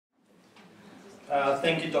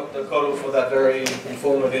Thank you, Dr. Koru, for that very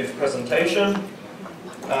informative presentation.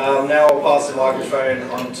 Now I'll pass the microphone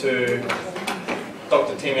on to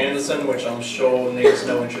Dr. Tim Anderson, which I'm sure needs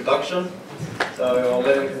no introduction. So I'll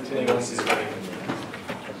let him continue once he's ready.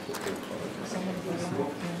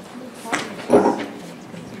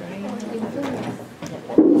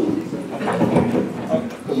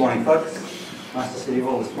 Good morning, folks. Nice to see you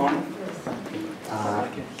all this morning.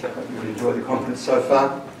 Really enjoyed the conference so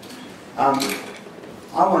far.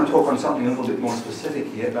 I want to talk on something a little bit more specific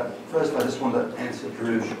here, but first I just want to answer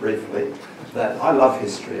Drew briefly that I love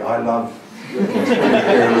history. I love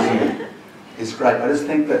imperialism. It's great. I just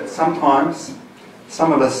think that sometimes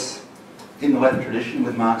some of us in the left tradition,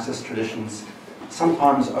 with Marxist traditions,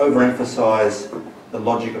 sometimes overemphasize the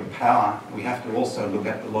logic of power. We have to also look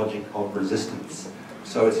at the logic of resistance.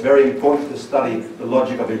 So it's very important to study the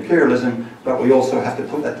logic of imperialism, but we also have to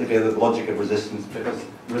put that together with the logic of resistance, because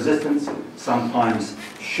resistance sometimes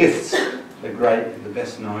shifts the great, the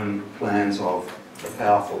best known plans of the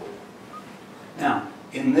powerful. Now,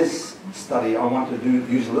 in this study, I want to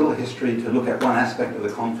use a little history to look at one aspect of the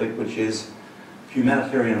conflict, which is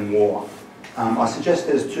humanitarian war. I suggest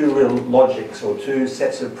there's two real logics, or two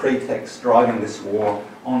sets of pretexts driving this war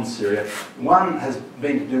on Syria. One has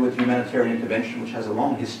been to do with humanitarian intervention, which has a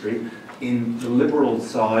long history in the liberal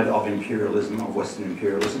side of imperialism, of Western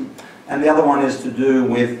imperialism. And the other one is to do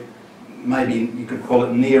with, maybe you could call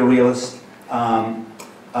it near-realist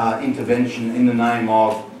intervention in the name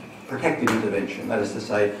of protective intervention. That is to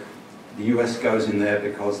say, the US goes in there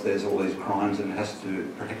because there's all these crimes and it has to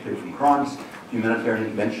protect people from crimes. Humanitarian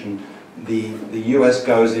intervention. The US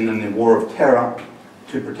goes in the war of terror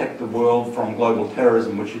to protect the world from global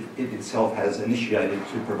terrorism, which it itself has initiated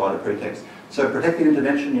to provide a pretext. So protective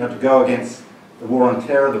intervention, you have to go against the war on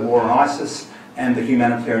terror, the war on ISIS, and the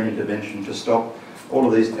humanitarian intervention to stop all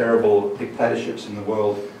of these terrible dictatorships in the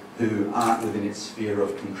world who aren't within its sphere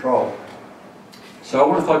of control. So I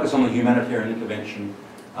want to focus on the humanitarian intervention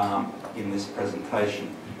in this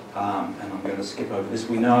presentation, and I'm going to skip over this.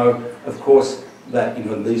 We know, of course, that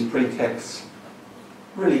these pretexts,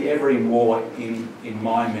 really every war in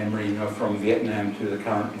my memory, from Vietnam to the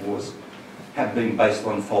current wars, have been based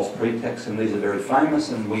on false pretexts, and these are very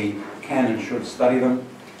famous, and we can and should study them.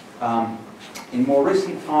 In more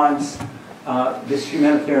recent times, this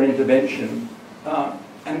humanitarian intervention,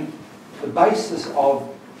 and the basis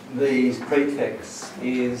of these pretexts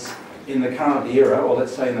is in the current era, or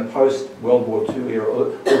let's say in the post-World War II era,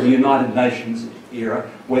 or the United Nations era,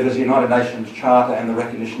 where there's a United Nations Charter and the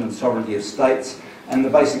recognition of the sovereignty of states, and the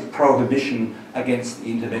basic prohibition against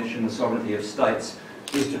the intervention of the sovereignty of states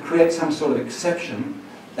is to create some sort of exception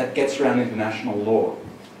that gets around international law.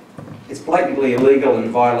 It's blatantly illegal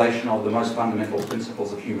in violation of the most fundamental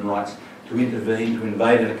principles of human rights to intervene, to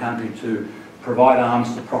invade in a country, to provide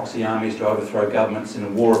arms to proxy armies to overthrow governments in a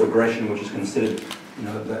war of aggression, which is considered,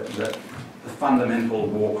 the fundamental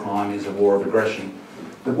war crime is a war of aggression.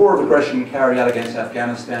 The war of aggression carried out against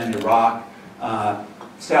Afghanistan, Iraq,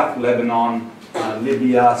 South Lebanon,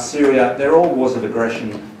 Libya, Syria, they're all wars of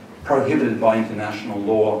aggression prohibited by international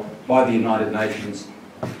law, by the United Nations,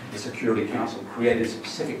 the Security Council, created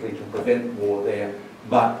specifically to prevent war there,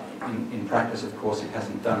 but in practice, of course, it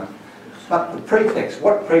hasn't done it. But the pretext,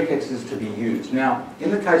 what pretext is to be used? Now,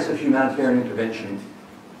 in the case of humanitarian intervention,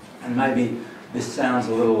 and maybe this sounds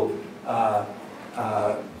a little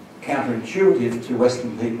counterintuitive to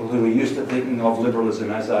Western people who are used to thinking of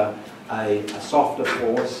liberalism as a softer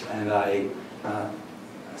force and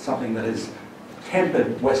something that has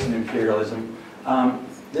tempered Western imperialism,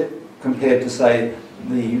 compared to, say,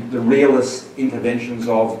 the realist interventions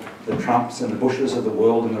of the Trumps and the Bushes of the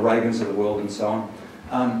world and the Reagans of the world and so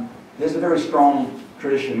on. There's a very strong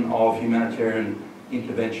tradition of humanitarian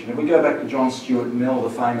intervention. If we go back to John Stuart Mill, the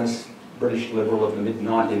famous British liberal of the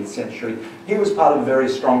mid-19th century, he was part of a very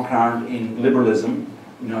strong current in liberalism.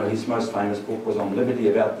 His most famous book was on liberty,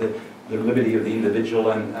 about the liberty of the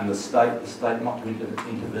individual and the state not to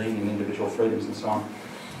intervene in individual freedoms and so on.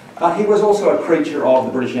 But he was also a creature of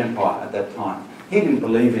the British Empire at that time. He didn't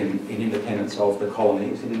believe in independence of the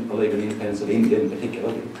colonies. He didn't believe in the independence of India in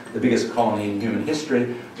particular. The biggest colony in human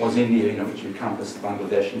history was India, which encompassed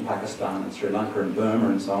Bangladesh and Pakistan and Sri Lanka and Burma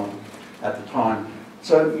and so on at the time.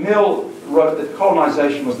 So Mill wrote that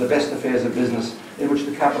colonisation was the best affairs of business in which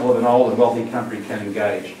the capital of an old and wealthy country can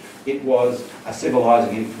engage. It was a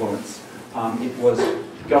civilising influence. It was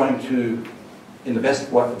going to, in the best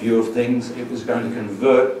view of things, it was going to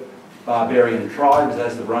convert barbarian tribes,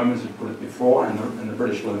 as the Romans had put it before, and the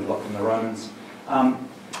British learned a lot from the Romans.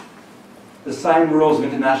 The same rules of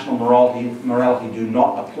international morality do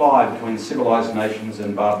not apply between civilised nations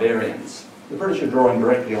and barbarians. The British are drawing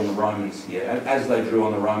directly on the Romans here, as they drew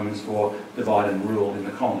on the Romans for divide and rule in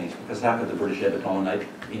the colonies, because how could the British ever dominate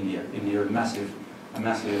India? India is a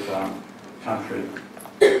massive country.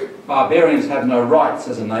 Barbarians have no rights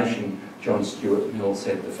as a nation, John Stuart Mill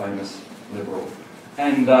said, the famous liberal.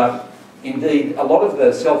 And indeed, a lot of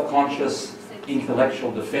the self-conscious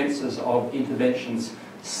intellectual defences of interventions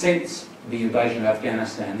since the invasion of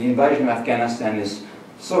Afghanistan. The invasion of Afghanistan is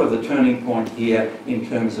sort of the turning point here in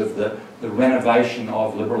terms of the renovation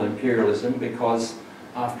of liberal imperialism, because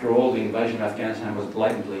after all, the invasion of Afghanistan was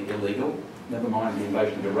blatantly illegal. Never mind the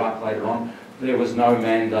invasion of Iraq later on. There was no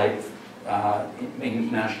mandate in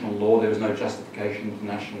international law. There was no justification in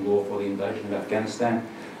international law for the invasion of Afghanistan.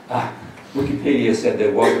 Wikipedia said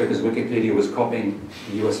there was, because Wikipedia was copying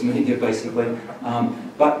the US media basically.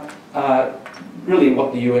 But really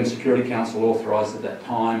what the UN Security Council authorised at that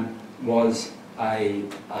time was a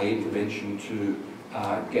intervention to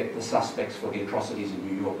get the suspects for the atrocities in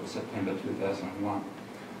New York in September 2001.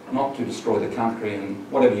 Not to destroy the country and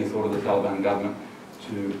whatever you thought of the Taliban government,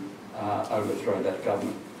 to overthrow that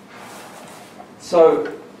government. So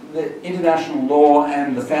the international law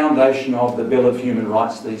and the foundation of the Bill of Human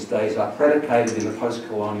Rights these days are predicated in the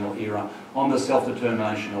post-colonial era on the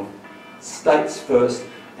self-determination of states first,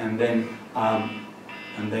 and then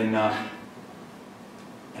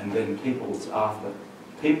peoples after.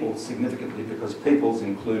 Peoples significantly, because peoples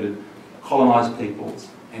included colonised peoples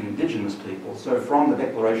and indigenous peoples. So from the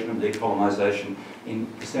Declaration of Decolonisation in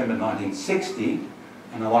December 1960,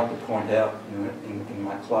 and I like to point out in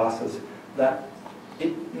my classes that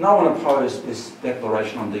no one opposed this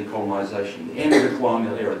Declaration on Decolonisation, the end of the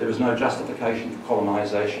colonial era. There was no justification for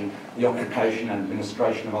colonisation, the occupation and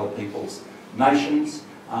administration of other people's nations,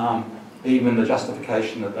 even the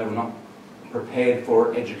justification that they were not prepared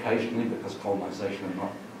for it educationally, because colonisation had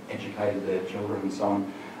not educated their children and so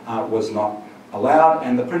on, was not allowed.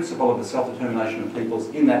 And the principle of the self-determination of peoples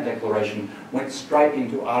in that declaration went straight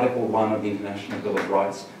into Article 1 of the International Bill of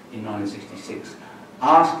Rights in 1966.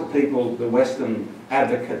 Ask the people, the Western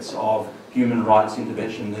advocates of human rights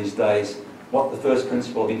intervention these days, what the first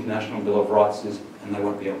principle of the International Bill of Rights is, and they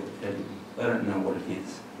won't be able to tell you. They don't know what it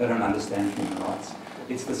is. They don't understand human rights.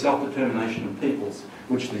 It's the self-determination of peoples,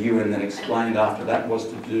 which the UN then explained after that was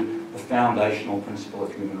to do the foundational principle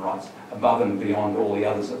of human rights, above and beyond all the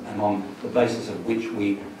others, and on the basis of which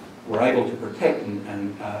we were able to protect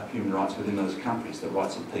human rights within those countries, the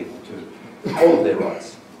rights of people to all of their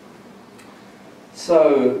rights.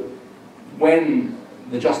 So when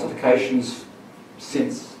the justifications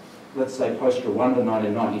since, let's say, post-Rwanda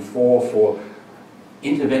 1994 for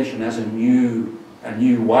intervention as a new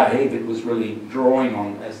wave, it was really drawing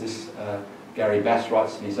on, as this Gary Bass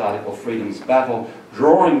writes in his article, Freedom's Battle,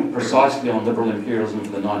 drawing precisely on liberal imperialism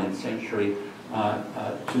for the 19th century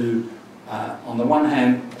to, on the one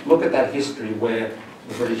hand, look at that history where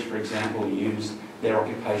the British, for example, used their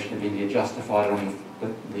occupation of India, justified on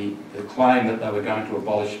the claim that they were going to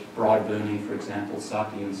abolish bride burning, for example,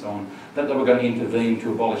 sati and so on, that they were going to intervene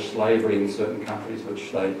to abolish slavery in certain countries,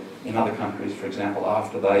 which they, in other countries, for example,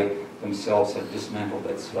 after they themselves had dismantled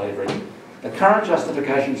that slavery. The current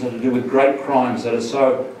justifications are to do with great crimes that are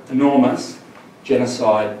so enormous,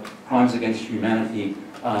 genocide, crimes against humanity,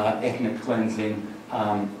 ethnic cleansing,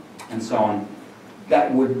 and so on,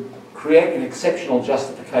 that would create an exceptional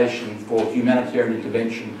justification for humanitarian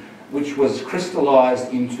intervention, which was crystallised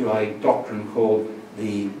into a doctrine called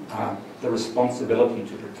the responsibility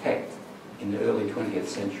to protect in the early 20th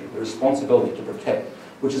century. The responsibility to protect,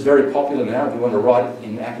 which is very popular now. If you want to write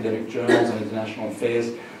in academic journals and international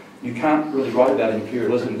affairs, you can't really write about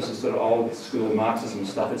imperialism. This is sort of old school Marxism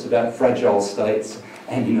stuff. It's about fragile states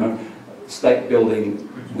and, state building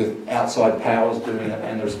with outside powers doing it,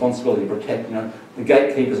 and the responsibility to protect. The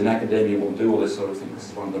gatekeepers in academia will do all this sort of thing. This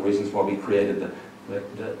is one of the reasons why we created the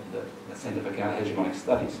Centre for Counter-Hegemonic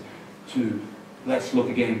Studies, to let's look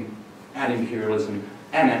again at imperialism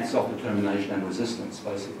and at self-determination and resistance,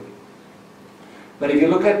 basically. But if you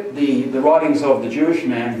look at the writings of the Jewish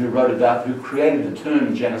man who wrote about, who created the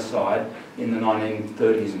term genocide in the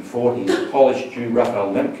 1930s and 40s, the Polish Jew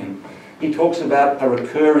Raphael Lemkin, he talks about a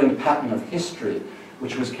recurring pattern of history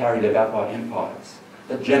which was carried out by empires.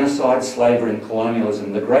 That genocide, slavery and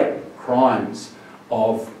colonialism, the great crimes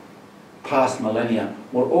of past millennia,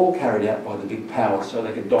 were all carried out by the big powers so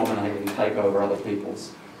they could dominate and take over other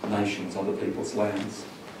people's nations, other people's lands.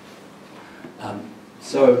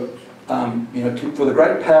 For the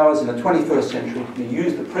great powers in the 21st century to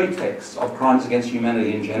use the pretext of crimes against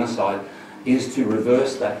humanity and genocide is to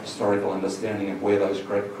reverse that historical understanding of where those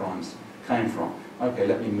great crimes came from. Okay,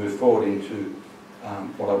 let me move forward into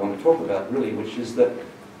what I want to talk about really, which is that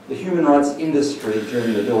the human rights industry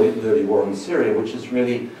during the dirty war in Syria, which is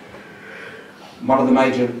really one of the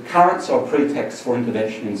major currents or pretexts for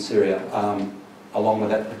intervention in Syria, along with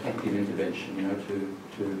that protective intervention, you know,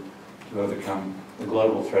 to overcome the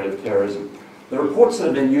global threat of terrorism. The reports that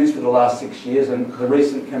have been used for the last 6 years and the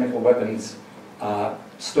recent chemical weapons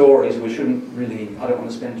stories, we shouldn't really, I don't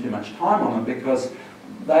want to spend too much time on them because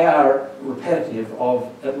they are repetitive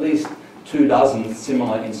of at least 24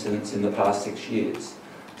 similar incidents in the past 6 years.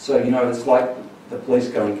 So, you know, it's like the police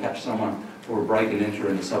go and catch someone for a break and enter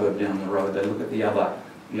in a suburb down the road. They look at the other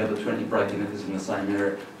 20 break-in-enters in the same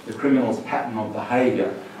area. The criminal's pattern of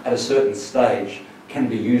behaviour at a certain stage can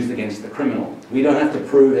be used against the criminal. We don't have to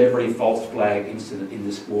prove every false flag incident in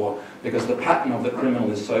this war because the pattern of the criminal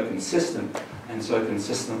is so consistent and so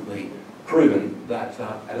consistently proven that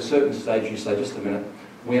at a certain stage you say, just a minute,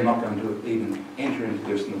 we're not going to even enter into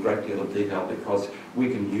this in a great deal of detail because we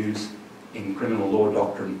can use in criminal law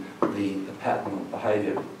doctrine the pattern of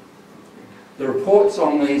behaviour. The reports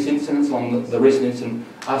on these incidents, on the recent incident,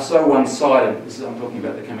 are so one-sided. I'm talking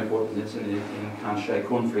about the chemical weapons incident in Khan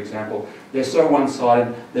Sheikhoun, for example. They're so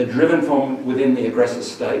one-sided. They're driven from within the aggressor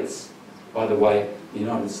states. By the way, the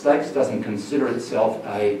United States doesn't consider itself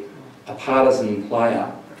a partisan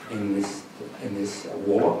player in this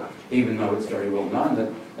war, even though it's very well known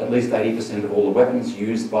that at least 80% of all the weapons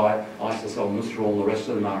used by ISIS, al-Nusra, and the rest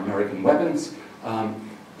of them are American weapons.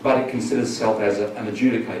 But it considers itself as an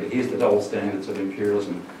adjudicator. Here's the double standards of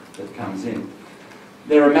imperialism that comes in.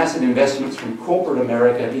 There are massive investments from corporate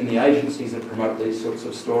America in the agencies that promote these sorts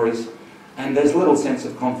of stories, and there's little sense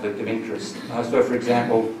of conflict of interest. So, for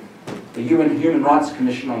example, the UN Human Rights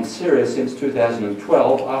Commission on Syria since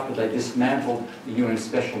 2012, after they dismantled the UN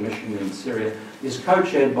Special Mission in Syria, is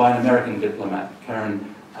co-chaired by an American diplomat,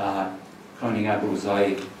 Karen Koning Abu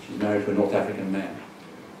Zaid. She's married to a North African man.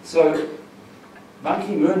 So, Ban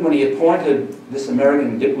Ki-moon, when he appointed this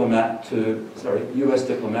US diplomat to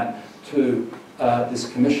this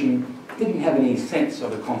commission, didn't have any sense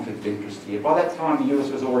of a conflict of interest here. By that time, the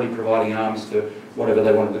US was already providing arms to whatever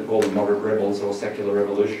they wanted to call the moderate rebels or secular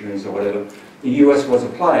revolutionaries or whatever. The US was a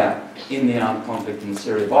player in the armed conflict in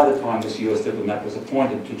Syria by the time this US diplomat was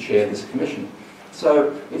appointed to chair this commission.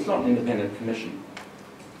 So it's not an independent commission.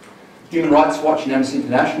 Human Rights Watch and Amnesty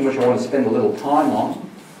International, which I want to spend a little time on,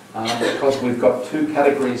 because we've got two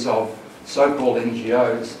categories of so-called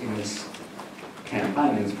NGOs in this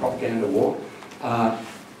campaign, in this propaganda war, are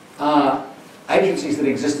agencies that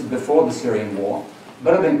existed before the Syrian war,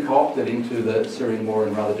 but have been co-opted into the Syrian war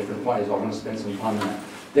in rather different ways. I want to spend some time on that.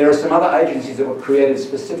 There are some other agencies that were created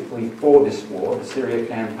specifically for this war, the Syria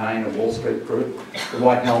Campaign, the Wall Street Group, the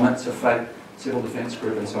White Helmets, the Fake Civil Defence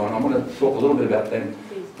Group, and so on. I'm going to talk a little bit about them.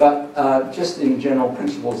 But just in general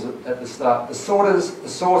principles at the start, the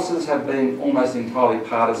sources have been almost entirely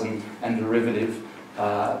partisan and derivative.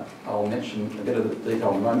 I'll mention a bit of the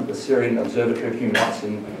detail in a moment. The Syrian Observatory of Human Rights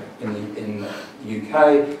in the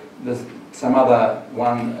UK, some other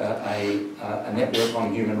one, a network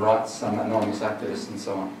on human rights, some anonymous activists and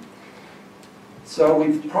so on. So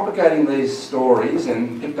we're propagating these stories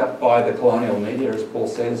and picked up by the colonial media, as Paul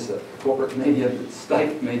says, corporate media, the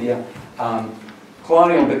state media,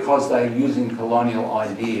 colonial because they're using colonial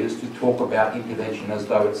ideas to talk about intervention as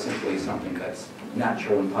though it's simply something that's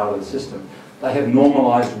natural and part of the system. They have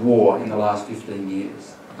normalised war in the last 15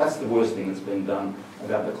 years. That's the worst thing that's been done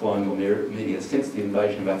about the colonial media since the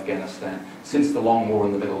invasion of Afghanistan, since the long war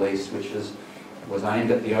in the Middle East, which was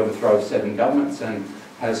aimed at the overthrow of 7 governments and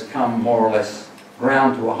has come more or less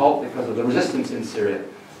ground to a halt because of the resistance in Syria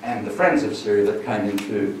and the friends of Syria that came in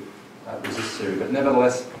to resist Syria. But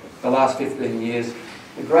nevertheless, the last 15 years,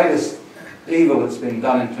 the greatest evil that's been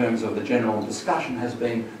done in terms of the general discussion has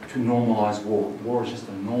been to normalise war. War is just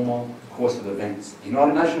a normal course of events. The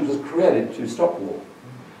United Nations was created to stop war.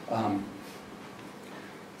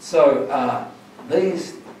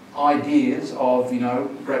 These ideas of,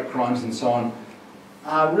 great crimes and so on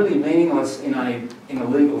are really meaningless in a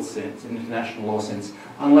legal sense, in international law sense,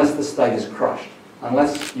 unless the state is crushed.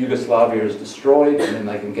 Unless Yugoslavia is destroyed and then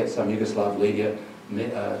they can get some Yugoslav leader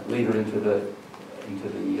into the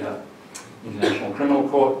International Criminal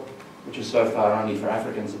Court, which is so far only for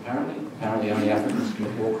Africans apparently. Apparently only Africans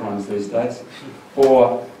commit war crimes these days.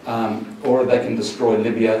 Or they can destroy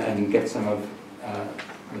Libya and get some of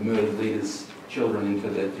the murdered leaders' children into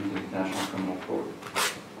the International Criminal Court.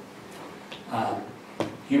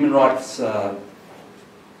 Human Rights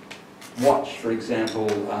Watch, for example,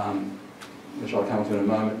 which I'll come to in a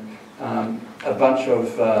moment, a bunch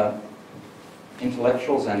of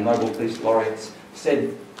intellectuals and Nobel Peace Laureates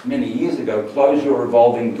said many years ago, close your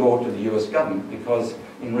revolving door to the US government, because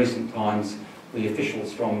in recent times the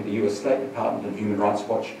officials from the US State Department and Human Rights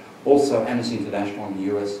Watch, also Amnesty International in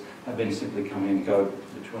the US, have been simply coming and go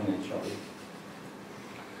between each other.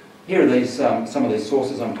 Here are these, some of these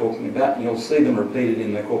sources I'm talking about, and you'll see them repeated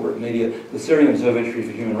in the corporate media. The Syrian Observatory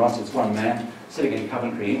for Human Rights, it's one man sitting in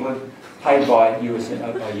Coventry, England, paid by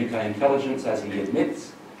UK intelligence, as he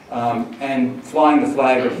admits, and flying the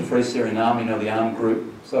flag of the Free Syrian Army, the armed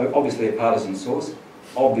group. So obviously a partisan source,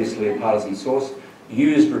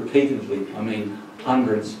 used repeatedly, I mean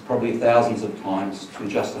hundreds, probably thousands of times to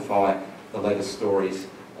justify the latest stories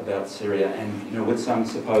about Syria, and with some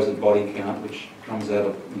supposed body count which comes out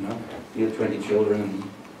of you have 20 children and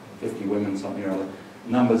 50 women, something or other,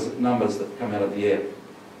 numbers that come out of the air.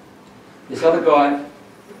 This other guy,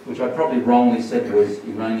 which I probably wrongly said was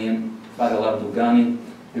Iranian, Fadel Abdul Ghani,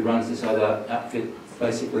 who runs this other outfit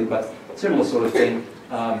basically, but similar sort of thing.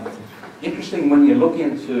 Interesting when you look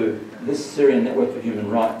into this Syrian Network for Human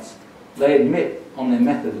Rights, they admit on their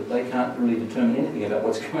method that they can't really determine anything about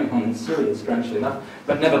what's going on in Syria, strangely enough.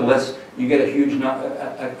 But nevertheless, you get a huge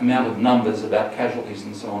amount of numbers about casualties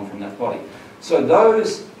and so on from that body. So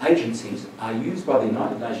those agencies are used by the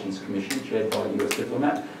United Nations Commission, chaired by a US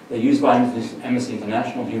diplomat. They're used by Amnesty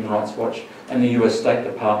International, Human Rights Watch, and the US State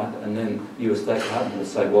Department. And then the US State Department will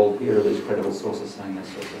say, well, here are these credible sources saying this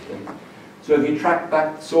sort of thing. So if you track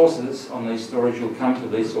back sources on these stories, you'll come to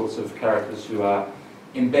these sorts of characters who are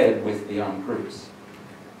embedded with the armed groups.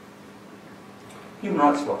 Human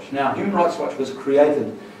Rights Watch. Now, Human Rights Watch was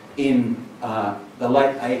created in the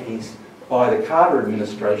late 80s by the Carter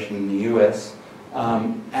administration in the US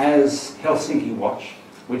as Helsinki Watch,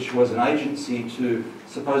 which was an agency to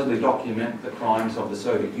supposedly document the crimes of the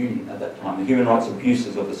Soviet Union at that time, the human rights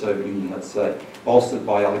abuses of the Soviet Union, let's say, bolstered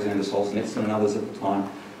by Alexander Solzhenitsyn and others at the time.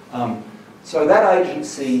 So that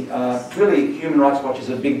agency, really Human Rights Watch is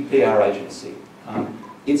a big PR agency.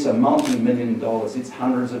 It's a multi-million dollars, it's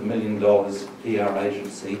hundreds of $1 million PR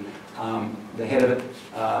agency. The head of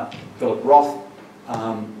it, Philip Roth,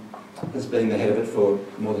 has been the head of it for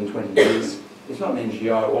more than 20 years. It's not an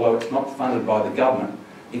NGO, although it's not funded by the government.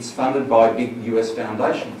 It's funded by big US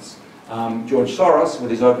foundations. George Soros, with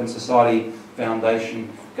his Open Society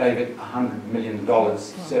Foundation, gave it $100 million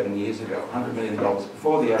 7 years ago, $100 million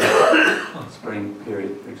before the Arab Spring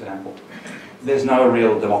period, for example. There's no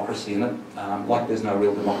real democracy in it, like there's no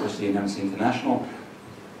real democracy in Amnesty International.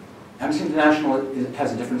 Amnesty International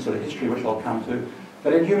has a different sort of history, which I'll come to.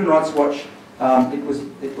 But in Human Rights Watch,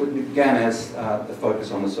 it began as the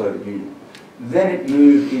focus on the Soviet Union. Then it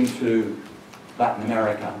moved into Latin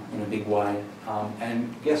America in a big way.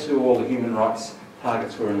 And guess who all the human rights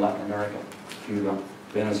targets were in Latin America? Cuba,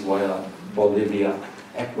 Venezuela, Bolivia,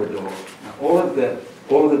 Ecuador. Now, all of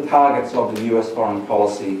the targets of the US foreign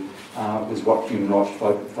policy was what Human Rights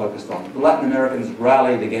focused on. The Latin Americans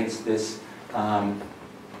rallied against this. A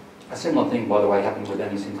similar thing, by the way, happened with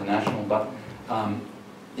Amnesty International, but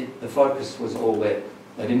the focus was all there.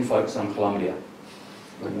 They didn't focus on Colombia,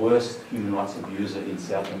 the worst human rights abuser in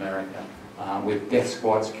South America, with death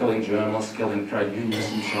squads killing journalists, killing trade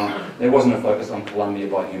unionists and so on. There wasn't a focus on Colombia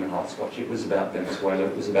by Human Rights Watch. It was about Venezuela,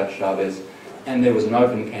 it was about Chavez, and there was an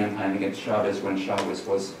open campaign against Chavez when Chavez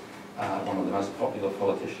was one of the most popular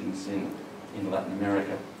politicians in Latin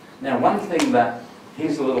America. Now, one thing that,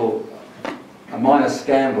 here's a minor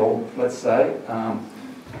scandal, let's say,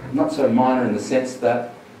 not so minor in the sense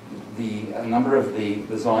that a number of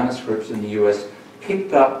the Zionist groups in the US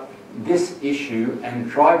picked up this issue and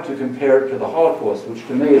tried to compare it to the Holocaust, which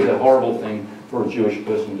to me is a horrible thing for a Jewish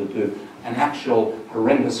person to do. An actual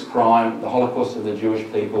horrendous crime, the Holocaust of the Jewish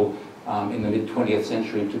people in the mid-20th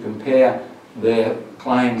century, to compare their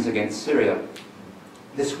claims against Syria.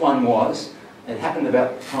 This one it happened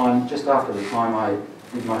about the time, just after the time I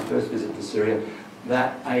did my first visit to Syria,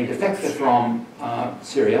 that a defector from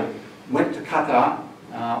Syria went to Qatar.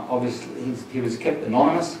 Obviously, he was kept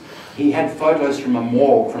anonymous. He had photos from a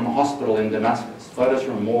morgue from a hospital in Damascus, photos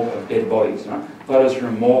from a morgue of dead bodies, right? Photos from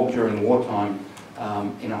a morgue during wartime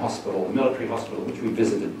in a hospital, a military hospital, which we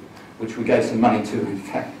visited, which we gave some money to, in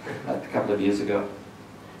fact, a couple of years ago.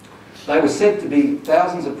 They were said to be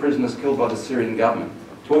thousands of prisoners killed by the Syrian government,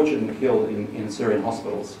 tortured and killed in Syrian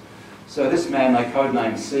hospitals. So this man, they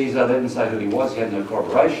codenamed Caesar. They didn't say who he was. He had no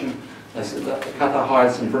corroboration. They said that Qatar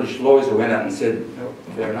hired some British lawyers who went out and said, oh,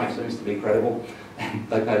 fair enough, seems to be credible. And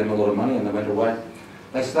they paid him a lot of money and they went away.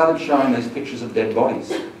 They started showing these pictures of dead bodies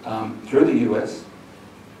through the US.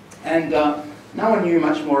 And no one knew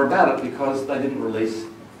much more about it because they didn't release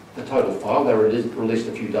the total file. They released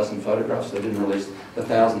a few dozen photographs. They didn't release the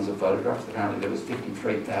thousands of photographs. Apparently there was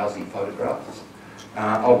 53,000 photographs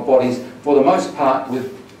of bodies, for the most part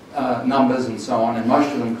with numbers and so on, and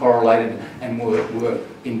most of them correlated and were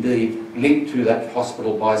indeed linked to that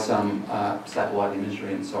hospital by some satellite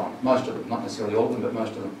imagery and so on. Most of them, not necessarily all of them, but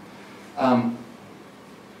most of them.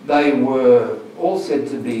 They were all said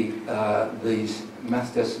to be these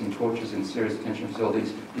mass deaths and tortures in serious detention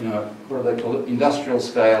facilities, you know, what do they call it, industrial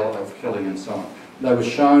scale of killing and so on. They were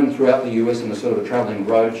shown throughout the US in a sort of a travelling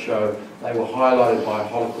road show. They were highlighted by a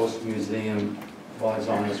Holocaust museum, by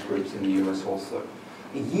Zionist groups in the US also.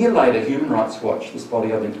 A year later, Human Rights Watch, this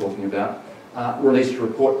body I've been talking about, released a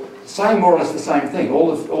report saying more or less the same thing.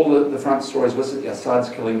 All the front stories was Assad's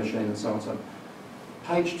killing machine and so on and so on.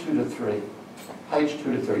 Page 2 to 3. Page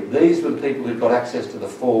 2 to 3. These were the people who got access to the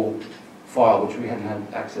full file, which we hadn't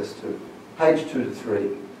had access to. Page 2 to 3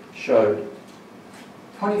 showed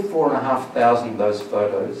 24,500 of those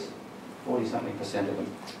photos, 40-something% of them,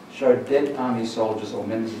 showed dead army soldiers or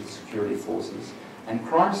members of the security forces, and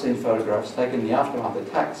crime scene photographs taken in the aftermath of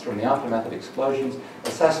attacks, from the aftermath of explosions,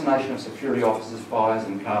 assassination of security officers, fires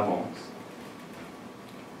and car bombs.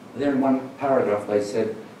 There in one paragraph they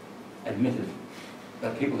said, admitted,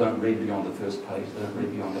 that people don't read beyond the first page, they don't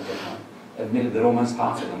read beyond the headline, admitted that almost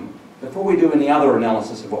half of them, before we do any other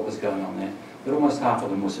analysis of what was going on there, that almost half of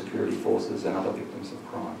them were security forces and other victims of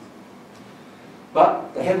crime.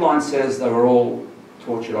 But the headline says they were all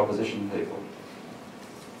tortured opposition people.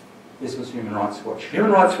 This was Human Rights Watch.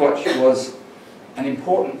 Human Rights Watch was an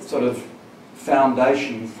important sort of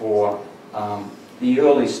foundation for the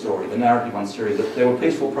early story, the narrative on Syria, that there were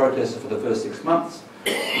peaceful protesters for the first 6 months,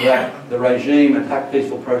 that the regime attacked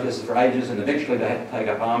peaceful protesters for ages, and eventually they had to take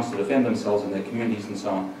up arms to defend themselves and their communities and so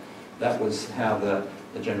on. That was how the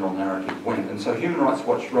general narrative went. And so Human Rights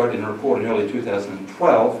Watch wrote in a report in early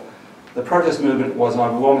 2012, the protest movement was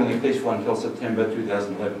overwhelmingly peaceful until September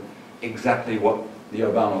 2011, exactly what the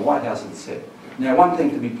Obama White House had said. Now, one thing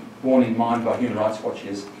to be borne in mind by Human Rights Watch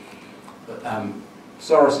is that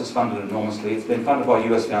Soros is funded enormously. It's been funded by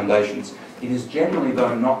US foundations. It is generally,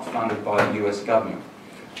 though, not funded by the US government.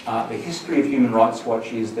 The history of Human Rights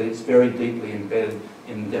Watch is that it's very deeply embedded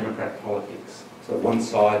in Democrat politics, so one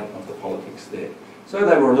side of the politics there. So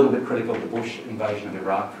they were a little bit critical of the Bush invasion of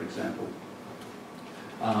Iraq, for example.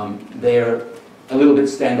 They're a little bit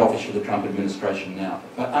standoffish to the Trump administration now.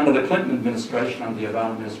 But under the Clinton administration, under the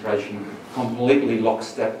Obama administration, completely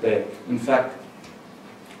lockstep there. In fact,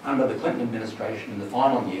 under the Clinton administration in the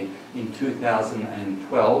final year, in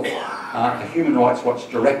 2012, a Human Rights Watch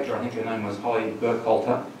director, I think her name was Holly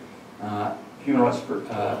Burkhalter, Human Rights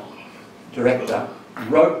director,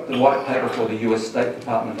 wrote the white paper for the US State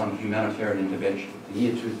Department on humanitarian intervention, the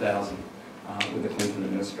year 2000, with the Clinton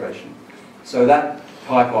administration. So that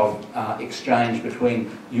type of exchange between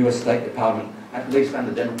US State Department, at least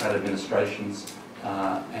under Democrat administrations,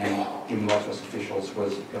 and Human Rights Watch officials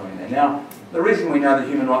was going there. Now, the reason we know that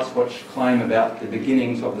Human Rights Watch claim about the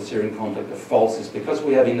beginnings of the Syrian conflict are false is because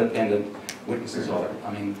we have independent witnesses of it.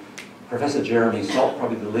 I mean, Professor Jeremy Salt,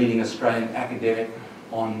 probably the leading Australian academic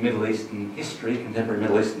on Middle Eastern history, contemporary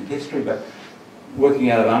Middle Eastern history, but working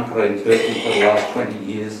out of Ankara in Turkey for the last 20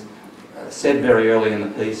 years, said very early in the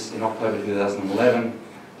piece in October 2011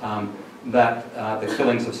 that the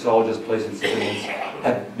killings of soldiers, police and civilians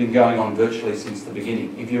had been going on virtually since the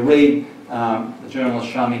beginning. If you read the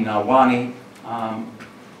journalist Shami Nawani,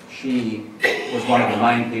 she was one of the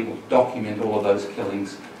main people to document all of those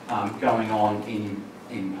killings going on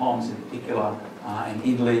in Homs in particular, and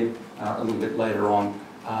Idlib a little bit later on.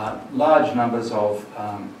 Large numbers of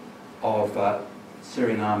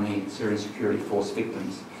Syrian army, Syrian security force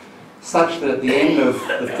victims, such that at the end of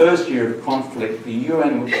the first year of conflict, the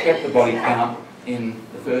UN, which kept the body count in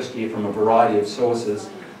the first year from a variety of sources,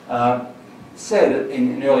 said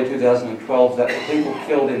in early 2012 that the people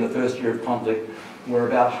killed in the first year of conflict were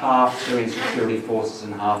about half Syrian security forces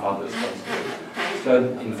and half others. So,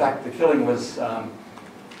 in fact, the killing was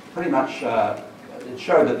pretty much, it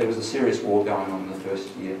showed that there was a serious war going on in the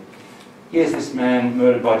first year. Here's this man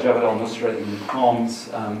murdered by Jabhat al-Nusra in Homs,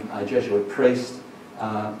 a Jesuit priest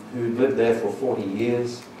who lived there for 40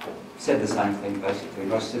 years, said the same thing basically.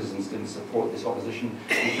 Most citizens didn't support this opposition.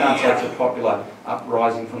 You can't say it's a popular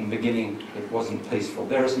uprising from the beginning. It wasn't peaceful.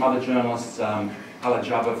 There are some other journalists, Hala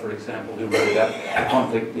Jabba, for example, who wrote about the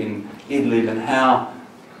conflict in Idlib and how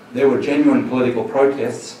there were genuine political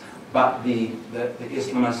protests, but the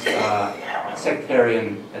Islamist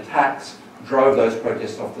sectarian attacks drove those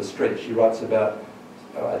protests off the street. She writes about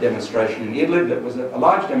a demonstration in Idlib that was a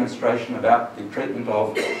large demonstration about the treatment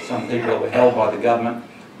of some people that were held by the government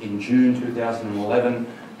in June 2011,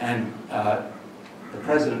 and the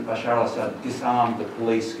President Bashar al-Assad disarmed the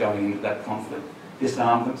police going into that conflict.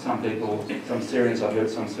 Disarmed them. Some people, some Syrians, I heard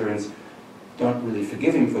some Syrians don't really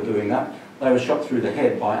forgive him for doing that. They were shot through the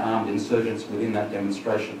head by armed insurgents within that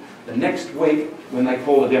demonstration. The next week, when they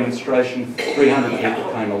called the demonstration, 300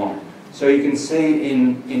 people came along. So you can see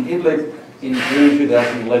in Idlib in June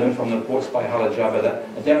 2011 from the reports by Hala Jabba that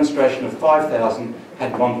a demonstration of 5,000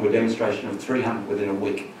 had gone to a demonstration of 300 within a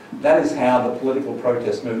week. That is how the political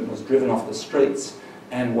protest movement was driven off the streets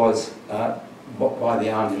and was by the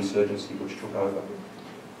armed insurgency which took over.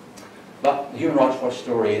 But the Human Rights Watch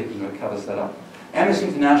story covers that up. Amnesty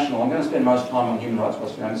International, I'm going to spend most time on Human Rights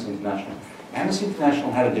Watch and Amnesty International. Amnesty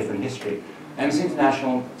International had a different history. Amnesty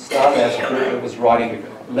International started as a group that was writing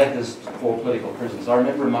letters for political prisoners. I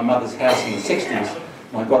remember in my mother's house in the 60s,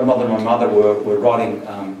 my godmother and my mother were writing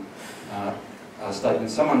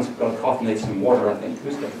statements. Someone's got a cough, needs some water, I think.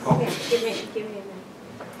 Who's got the cough? Yeah, give me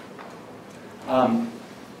a minute.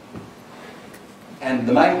 And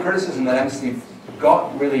the main criticism that Amnesty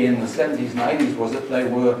got really in the 70s and 80s was that they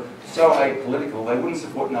were so apolitical, they wouldn't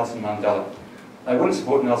support Nelson Mandela. They wouldn't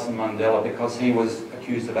support Nelson Mandela because he was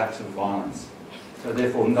accused of acts of violence. So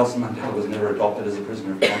therefore Nelson Mandela was never adopted as a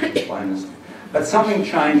prisoner of conscience by Amnesty. But something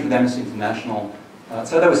changed with Amnesty International.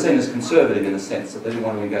 So they were seen as conservative in a sense, that they didn't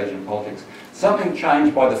want to engage in politics. Something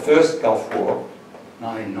changed by the first Gulf War,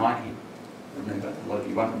 1990. Remember, a lot of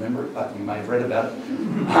you won't remember it, but you may have read about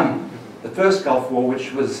it. The first Gulf War,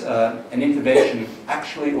 which was an intervention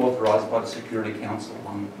actually authorised by the Security Council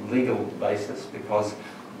on legal basis, because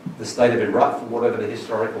the state of Iraq, for whatever the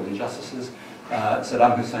historical injustices,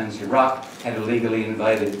 Saddam Hussein's Iraq had illegally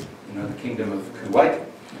invaded the Kingdom of Kuwait,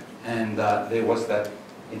 and there was that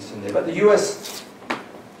incident there. But the US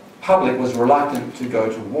public was reluctant to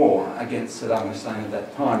go to war against Saddam Hussein at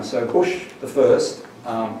that time. So Bush the first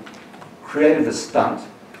created a stunt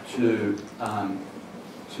to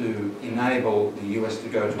enable the US to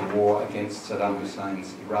go to war against Saddam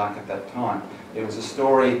Hussein's Iraq at that time. There was a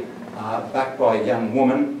story backed by a young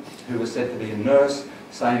woman who was said to be a nurse,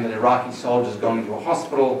 saying that Iraqi soldiers gone into a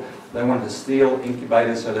hospital, they wanted to steal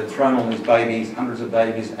incubators, so they'd thrown all these babies, hundreds of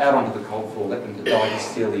babies, out onto the cold floor, let them to die to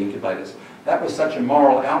steal the incubators. That was such a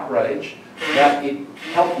moral outrage that it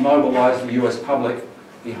helped mobilise the US public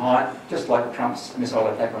behind, just like Trump's missile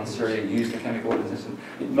attack on Syria used a chemical weapons system,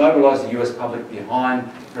 it mobilised the US public behind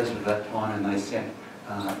the president at that time, and they sent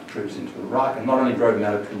troops into Iraq, and not only drove them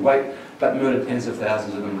out of Kuwait, but murdered tens of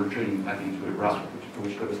thousands of them retreating back into Iraq, for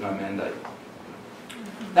which there was no mandate.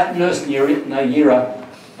 That nurse Nayira,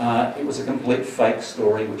 it was a complete fake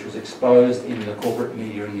story which was exposed in the corporate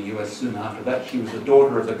media in the US soon after that. She was the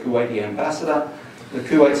daughter of the Kuwaiti ambassador. The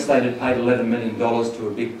Kuwait state had paid $11 million to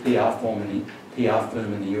a big PR firm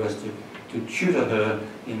in the US to tutor her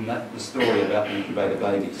in the story about the incubator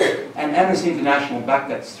babies. And Amnesty International backed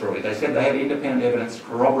that story. They said they had independent evidence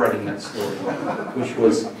corroborating that story, which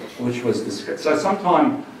was discredited. So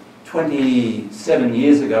sometime 27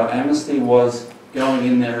 years ago, Amnesty was going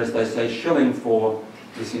in there, as they say, shilling for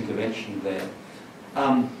this intervention there.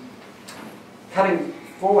 Cutting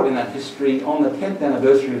forward in that history, on the 10th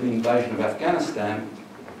anniversary of the invasion of Afghanistan,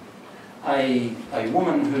 a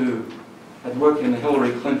woman who had worked in the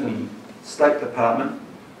Hillary Clinton State Department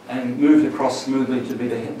and moved across smoothly to be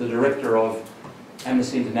the director of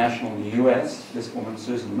Amnesty International in the US, this woman,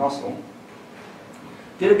 Susan Nossel,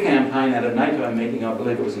 did a campaign at a NATO meeting, I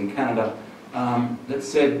believe it was in Canada, that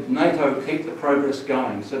said, NATO, keep the progress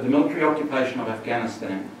going. So the military occupation of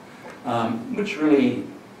Afghanistan, which really,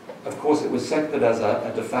 of course, it was sectored as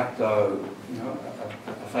a de facto,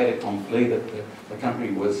 a fait accompli that the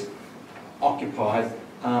country was occupied,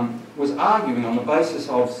 was arguing on the basis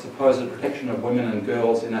of supposed protection of women and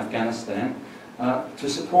girls in Afghanistan to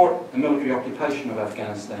support the military occupation of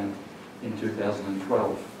Afghanistan in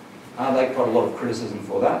 2012. They got a lot of criticism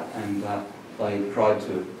for that, and they tried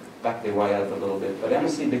to back their way out of it a little bit. But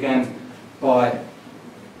Amnesty began by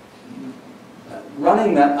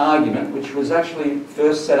running that argument, which was actually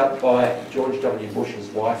first set up by George W. Bush's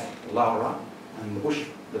wife, Laura, and the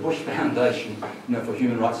Bush Foundation for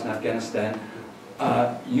Human Rights in Afghanistan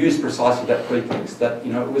used precisely that pretext, that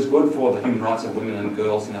it was good for the human rights of women and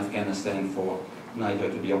girls in Afghanistan for NATO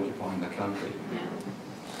to be occupying the country.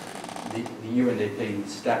 The UNDP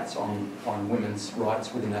stats on women's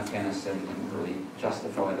rights within Afghanistan didn't really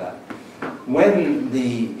justify that. When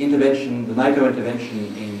the NATO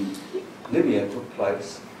intervention in Libya took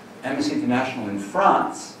place, Amnesty International in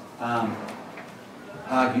France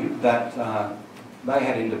argued that they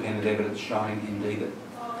had independent evidence showing indeed that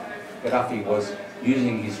Gaddafi was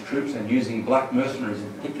using his troops and using black mercenaries,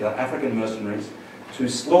 in particular African mercenaries, to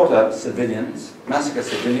slaughter civilians, massacre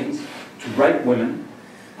civilians, to rape women,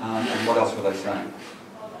 and what else were they saying?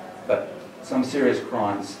 But some serious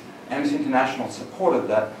crimes. Amnesty International supported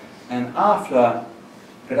that, And after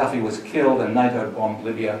Gaddafi was killed and NATO bombed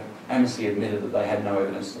Libya, Amnesty admitted that they had no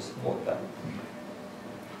evidence to support that.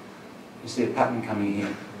 You see a pattern coming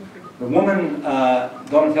here. The woman,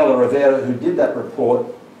 Donatella Rivera, who did that report,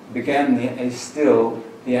 is still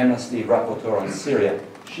the Amnesty rapporteur on Syria.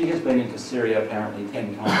 She has been into Syria apparently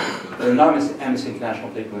 10 times. There are no Amnesty International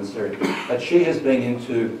people in Syria, but she has been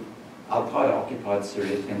into Al-Qaeda-occupied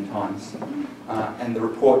Syria 10 times. And the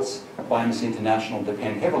reports by Amnesty International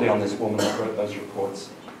depend heavily on this woman that wrote those reports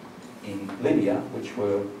in Libya, which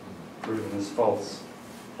were proven as false.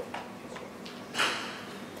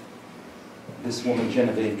 This woman,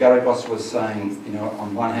 Genevieve Garibos, was saying, you know,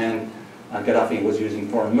 on one hand, Gaddafi was using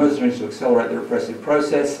foreign mercenaries to accelerate the repressive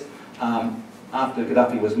process. After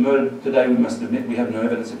Gaddafi was murdered, today we must admit we have no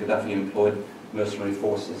evidence that Gaddafi employed mercenary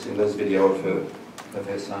forces. And there's video of her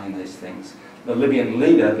saying these things. The Libyan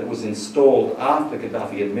leader that was installed after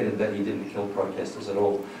Gaddafi admitted that he didn't kill protesters at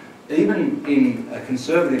all. Even in a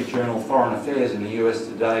conservative journal, Foreign Affairs in the US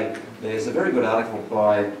today, there's a very good article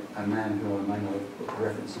by a man who I may not put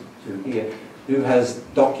reference to here, who has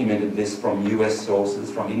documented this from US sources,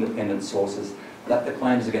 from independent sources, that the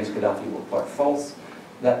claims against Gaddafi were quite false,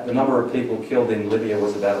 that the number of people killed in Libya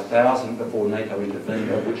was about 1,000 before NATO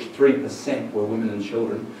intervened, of which 3% were women and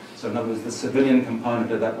children. So in other words, the civilian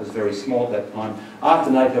component of that was very small at that time.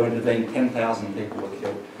 After NATO intervened, 10,000 people were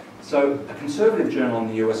killed. So a conservative journal in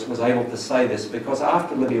the US was able to say this because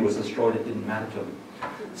after Libya was destroyed, it didn't matter to them.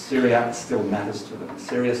 Syria still matters to them.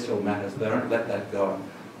 Syria still matters. They don't let that go.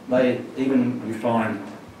 Even you find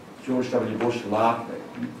George W. Bush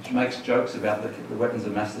makes jokes about the weapons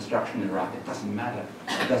of mass destruction in Iraq. It doesn't matter.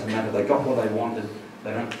 It doesn't matter. They got what they wanted.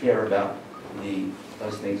 They don't care about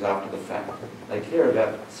those things after the fact. They care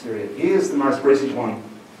about Syria. Here's the most recent one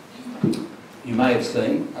you may have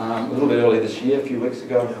seen, a little bit earlier this year, a few weeks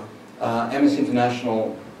ago. Amnesty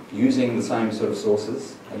International, using the same sort of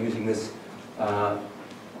sources, using this,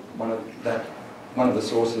 one of the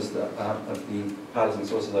sources of the partisan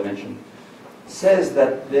sources I mentioned, said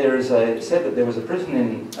that there was a prison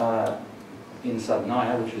in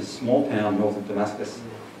Sadnaya, which is a small town north of Damascus,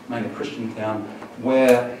 mainly a Christian town,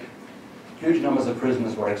 where huge numbers of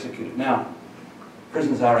prisoners were executed. Now,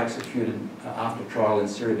 prisoners are executed after trial in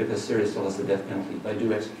Syria because Syria still has the death penalty. They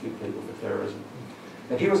do execute people for terrorism.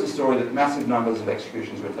 But here was a story that massive numbers of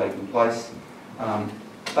executions were taking place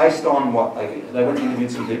based on what they went and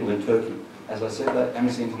interviewed some people in Turkey. As I said, that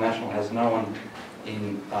Amnesty International has no one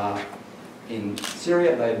in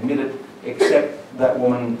Syria. They admitted, except that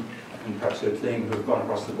woman and perhaps her team who have gone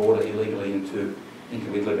across the border illegally into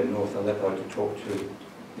Idlib in North Aleppo to talk to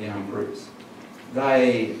the armed groups.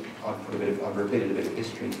 I've repeated a bit of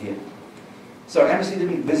history here. So Amnesty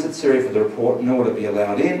didn't visit Syria for the report, nor would it be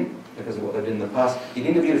allowed in because of what they did in the past. It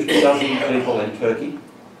interviewed a few dozen people in Turkey,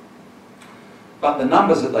 but the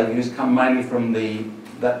numbers that they used come mainly from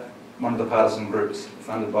one of the partisan groups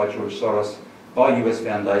funded by George Soros, by US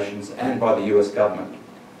foundations and by the US government.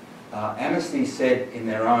 Amnesty said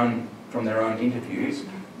from their own interviews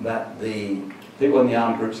that the people in the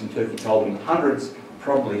armed groups in Turkey told them hundreds,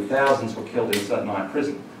 probably thousands were killed in Sadnaya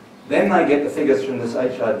prison. Then they get the figures from this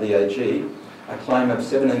HRDAG, a claim of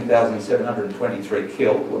 17,723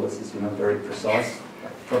 killed. Well, this is very precise,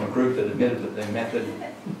 from a group that admitted that their method,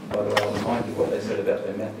 by the way, I'll remind you what they said about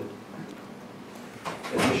their method.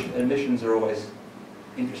 Admissions are always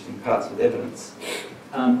interesting parts of evidence.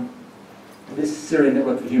 This Syrian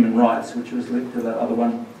Network for Human Rights, which was linked to that other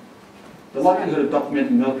one, the likelihood of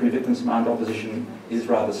documenting military victims from armed opposition is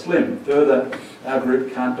rather slim. Further, our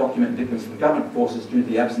group can't document victims from government forces due to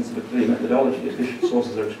the absence of a clear methodology. Official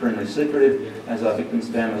sources are extremely secretive, as are victims'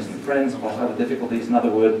 families and friends, plus other difficulties. In other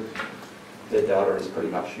words, their data is pretty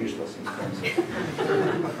much useless in terms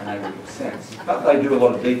of an aggregate sense. But they do a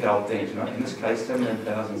lot of detailed things. In this case,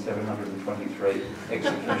 17,723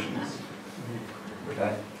 executions.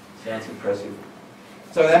 Okay, sounds impressive.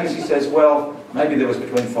 So Amnesty says, well, maybe there was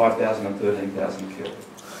between 5,000 and 13,000 killed.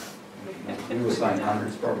 We were saying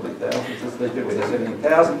hundreds, probably thousands. As these people say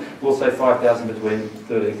 17,000, we'll say 5,000 between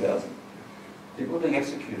 13,000. People are being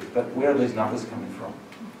executed, but where are these numbers coming from?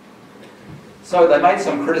 So they made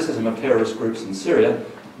some criticism of terrorist groups in Syria,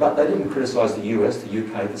 but they didn't criticise the US, the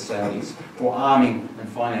UK, the Saudis for arming and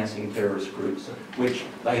financing terrorist groups, which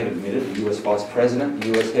they had admitted. The US Vice President,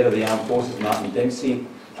 the US Head of the Armed Forces, Martin Dempsey,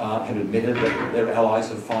 had admitted that their allies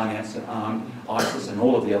have financed and armed ISIS and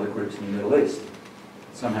all of the other groups in the Middle East.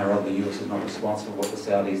 Somehow or other the US is not responsible for what the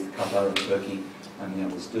Saudis, the Qatar and Turkey and the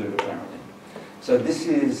others do, apparently. So this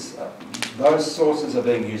is, those sources are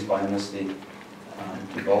being used by Amnesty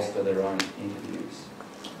to bolster their own interviews.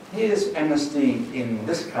 Here's Amnesty in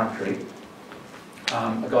this country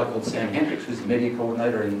a guy called Sam Hendricks, who's the media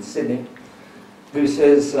coordinator in Sydney, who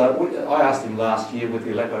says, I asked him last year with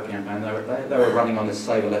the Aleppo campaign, they were running on this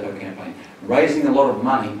Save Aleppo campaign, raising a lot of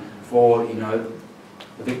money for,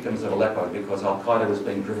 the victims of Aleppo, because Al-Qaeda was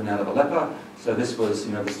being driven out of Aleppo. So this was,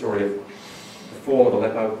 the story of the fall of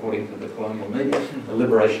Aleppo according to the colonial media, the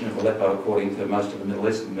liberation of Aleppo according to most of the Middle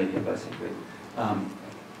Eastern media, basically.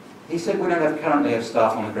 He said, we don't currently have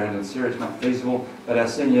staff on the ground in Syria, it's not feasible, but our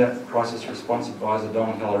senior crisis response advisor,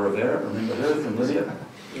 Don Rivera, remember her from Libya?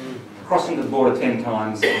 Crossing the border 10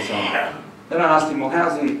 times and so on. Then I asked him, well,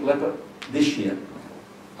 how's the Aleppo this year?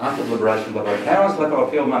 After the liberation of Aleppo, how has Aleppo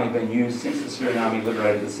appeal money been used since the Syrian army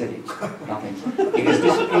liberated the city? Nothing. It has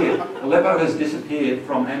disappeared. Aleppo has disappeared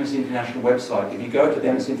from Amnesty International website. If you go to the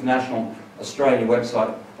Amnesty International Australia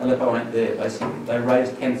website, Aleppo ain't there, basically. They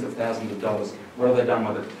raised tens of thousands of dollars. What have they done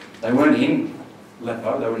with it? They weren't in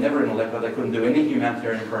Aleppo, they were never in Aleppo, they couldn't do any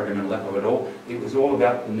humanitarian program in Aleppo at all. It was all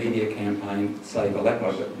about the media campaign, Save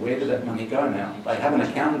Aleppo, but where did that money go now? They haven't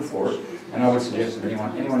accounted for it, and I would suggest that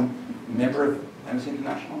anyone member of Amnesty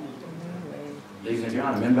International? Even if you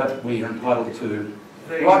aren't a member, we are entitled to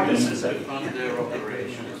write them and say, fund their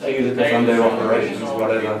operations. They use it to fund their operations,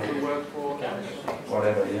 whatever,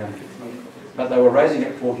 yeah. But they were raising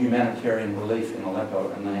it for humanitarian relief in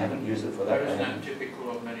Aleppo, and they haven't used it for that. That is not typical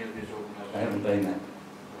of many of these organizations. They haven't been there.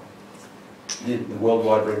 The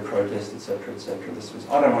worldwide red protest, etc., etc. This was.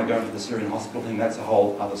 I don't want to go into the Syrian hospital thing. That's a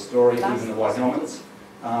whole other story. Even the white helmets.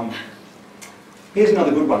 Here's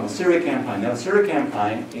another good one: the Syria campaign. Now, the Syria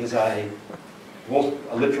campaign is a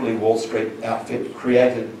literally Wall Street outfit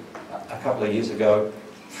created a couple of years ago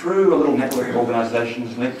through a little network of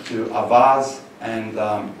organisations linked to Avaz and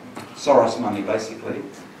Soros money, basically.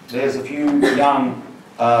 There's a few young,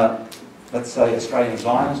 let's say, Australian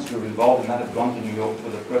Zionists who are involved in that, have gone to New York for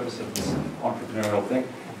the purpose of this entrepreneurial thing.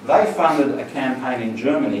 They funded a campaign in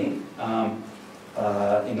Germany in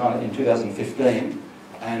 2015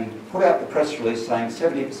 and put out the press release saying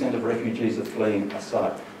 70% of refugees are fleeing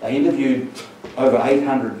Assad. They interviewed over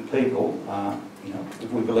 800 people,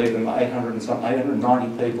 if we believe them,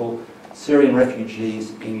 890 people, Syrian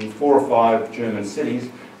refugees in 4 or 5 German cities,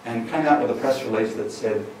 and came out with a press release that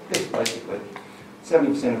said this, basically.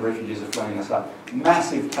 70% of refugees are fleeing Assad.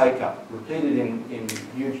 Massive take-up, repeated in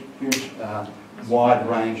huge wide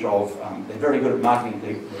range of, they're very good at marketing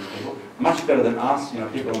people, much better than us,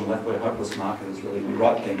 people on the left, we're hopeless marketers, really, we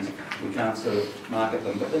write things, we can't sort of market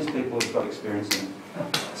them, but these people have got experience in it.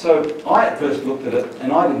 So I at first looked at it,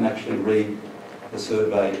 and I didn't actually read the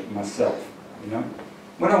survey myself,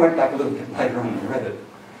 When I went back a little bit later on and read it,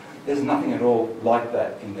 there's nothing at all like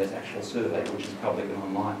that in this actual survey, which is public and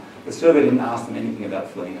online. The survey didn't ask them anything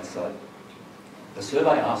about fleeing Assad. The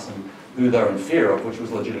survey asked them who they were in fear of, which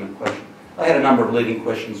was a legitimate question. They had a number of leading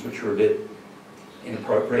questions which were a bit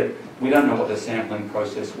inappropriate. We don't know what their sampling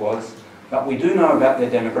process was, but we do know about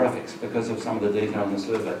their demographics because of some of the detail in the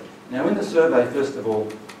survey. Now in the survey, first of all,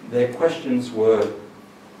 their questions were,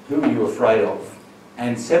 who are you afraid of?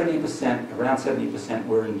 And 70%, around 70%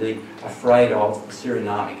 were indeed afraid of the Syrian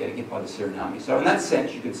army, getting hit by the Syrian army. So in that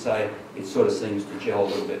sense, you could say it sort of seems to gel a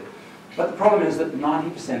little bit. But the problem is that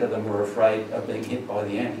 90% of them were afraid of being hit by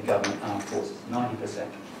the anti-government armed forces, 90%,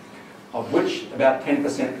 of which about 10%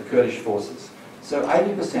 the Kurdish forces. So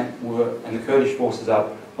 80% were, and the Kurdish forces are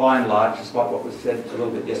by and large, despite what was said a little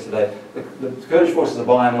bit yesterday, the Kurdish forces are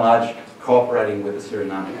by and large cooperating with the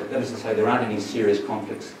Syrian army. That is to say, there aren't any serious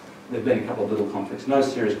conflicts. There have been a couple of little conflicts, no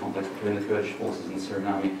serious conflicts between the Kurdish forces and the Syrian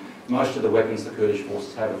army. Most of the weapons the Kurdish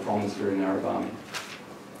forces have are from the Syrian Arab army.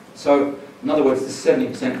 So, in other words, this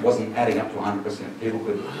 70% wasn't adding up to 100%. People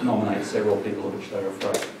could nominate several people of which they were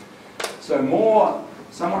afraid. So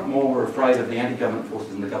somewhat more were afraid of the anti-government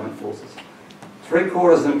forces than the government forces.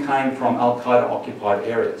 3/4 of them came from Al-Qaeda occupied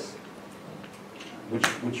areas,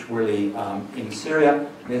 which really, in Syria,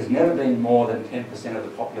 there's never been more than 10% of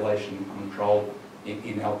the population controlled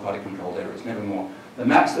in Al-Qaeda controlled areas, never more. The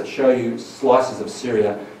maps that show you slices of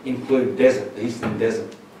Syria include desert, the eastern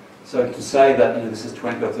desert. So to say that this is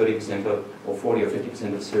 20 or 30% or 40 or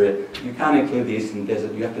 50% of Syria, you can't include the eastern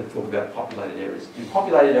desert, you have to talk about populated areas. In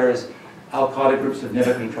populated areas, Al-Qaeda groups have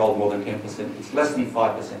never controlled more than 10%. It's less than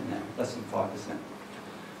 5% now, less than 5%.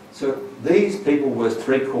 So these people were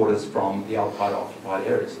 3/4 from the Al-Qaeda occupied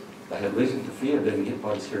areas. They had reason to fear being hit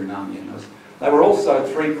by the Syrian army in those. They were also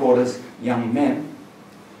 3/4 young men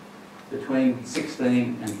between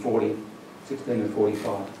 16 and 45.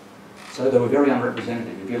 So they were very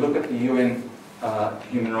unrepresentative. If you look at the UN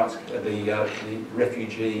human rights, the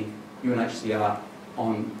refugee UNHCR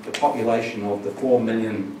on the population of the 4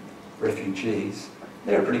 million refugees,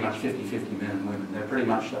 they're pretty much 50-50 men and women. They're pretty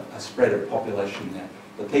much a spread of population there.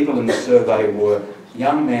 The people in the survey were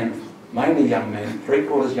young men, mainly young men,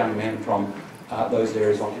 3/4 young men from those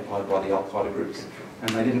areas occupied by the Al-Qaeda groups. And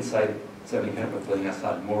they didn't say 70% were fleeing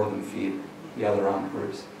Assad, more of them feared the other armed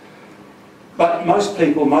groups. But most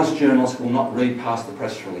people, most journalists will not read past the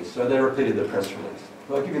press release, so they repeated the press release.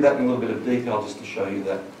 So I'll give you that in a little bit of detail just to show you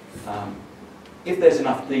that if there's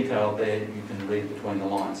enough detail there, you can read between the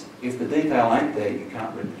lines. If the detail ain't there, you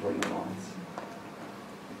can't read between the lines.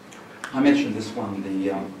 I mentioned this one,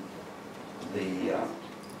 the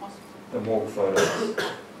morgue photos.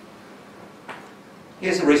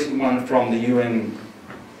 Here's a recent one from the UN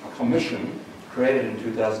Commission, created in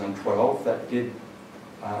 2012, that did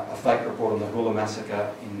a fake report on the Hula massacre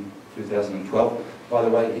in 2012. By the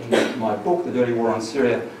way, in my book, The Dirty War on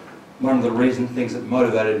Syria, one of the things that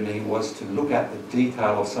motivated me was to look at the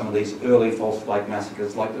detail of some of these early false flag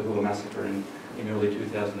massacres, like the Hula massacre in early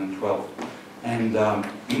 2012. And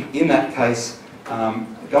in that case,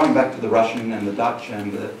 going back to the Russian and the Dutch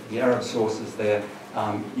and the Arab sources there,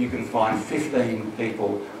 you can find 15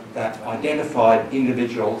 people that identified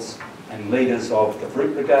individuals and leaders of the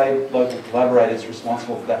Fruit Brigade, local collaborators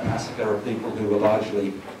responsible for that massacre, of people who were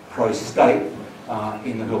largely pro-state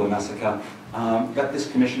in the Hula massacre. But this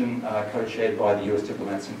commission, co-chaired by the US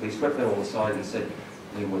diplomats, simply swept that all aside and said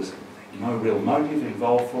there was no real motive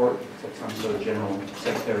involved for it, except some sort of general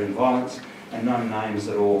sectarian violence, and no names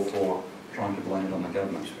at all for trying to blame it on the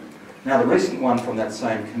government. Now, the recent one from that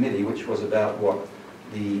same committee, which was about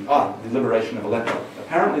the liberation of Aleppo.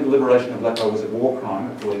 Apparently the liberation of Aleppo was a war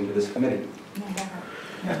crime, according to this committee.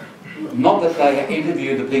 Not that they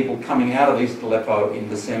interviewed the people coming out of East Aleppo in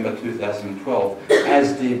December 2012,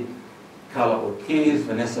 as did Carla Ortiz,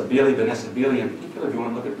 Vanessa Beeley in particular. If you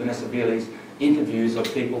want to look at Vanessa Beeley's interviews of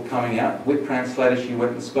people coming out with translators, she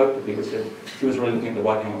went and spoke to people, said she was really looking at the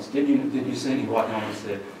white helmets. Did you see any white helmets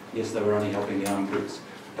there? Yes, they were only helping the armed groups.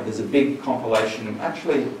 But there's a big compilation,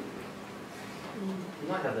 actually,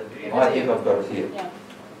 I think I've got it here. Yeah.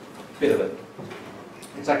 Bit of it.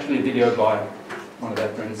 It's actually a video by one of our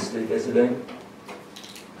friends, Steve Ezzedine.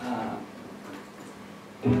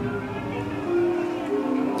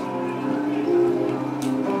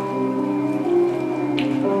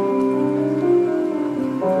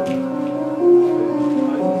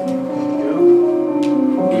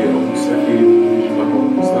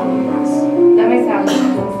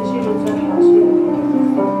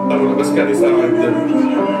 بس كان يساعد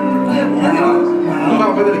دفاع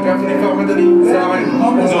مدني كان في دفاع مدني ساعين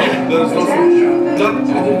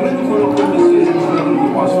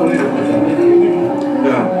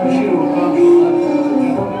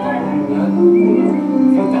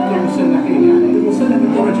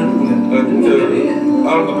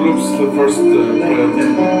armed groups the first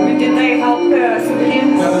Did they help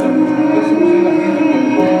civilians?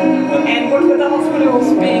 And what were the hospitals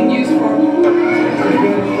being used for?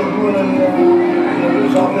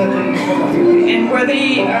 And were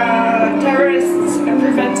the terrorists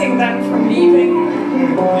preventing them from leaving?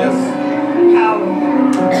 Yes. How?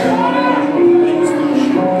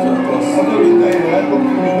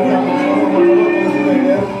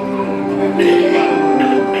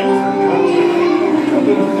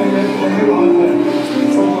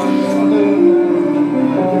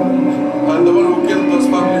 And the one who killed those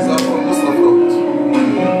families are from Muslim front.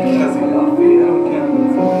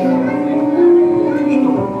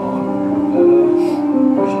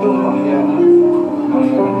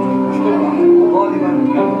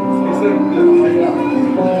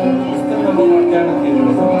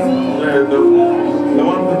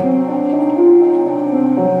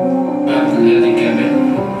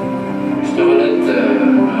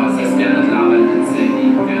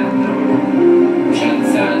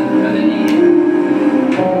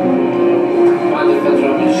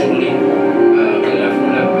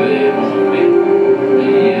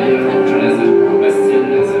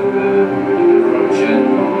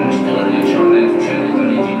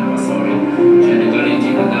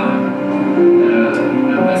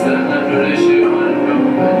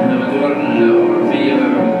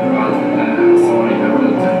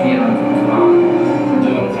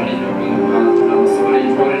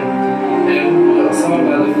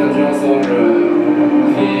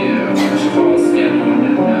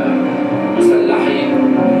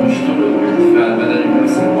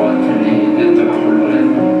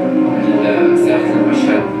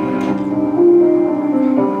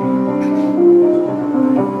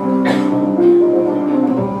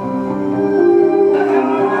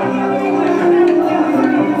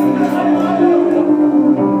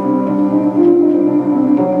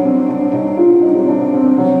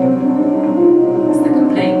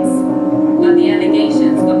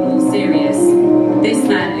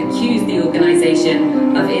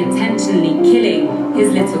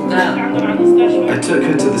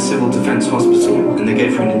 civil defense hospital and they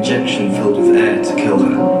gave her an injection filled with air to kill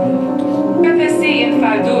her. FSC in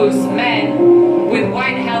Vaduz, men with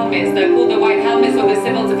white helmets, they're called the white helmets of the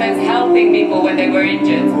civil defense, helping people when they were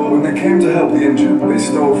injured. When they came to help the injured, they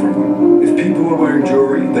stole from them. If people were wearing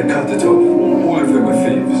jewelry, they cut it off. All of them are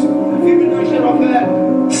thieves.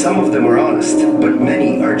 Some of them are honest, but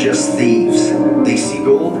many are just thieves. They see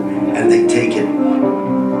gold and they take it.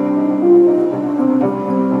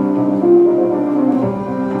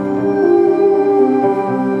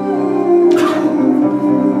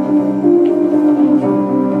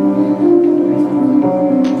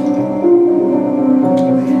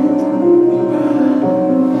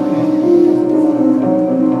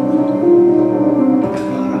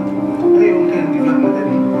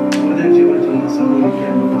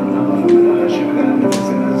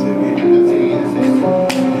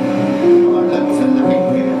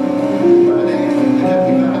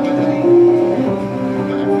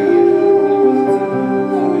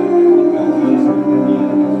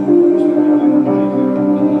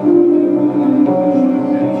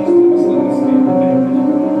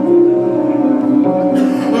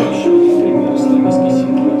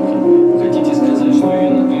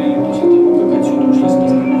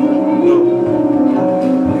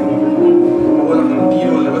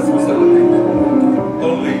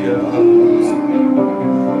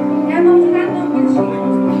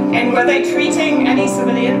 And were they treating any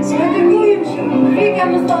civilians? Is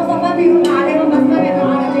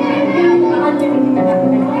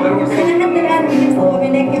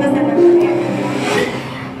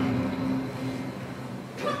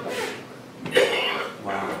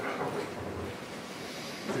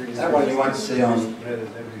that what you won't see on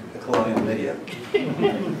the colonial media?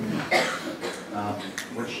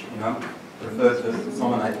 Which, you know, refer to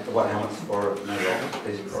nominate the White Helmets for a Nobel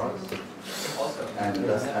Peace Prize. And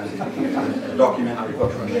the documentary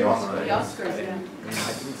book from the Oscars.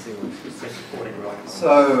 So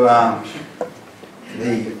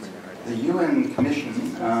the UN Commission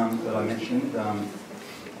that I mentioned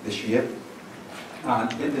this year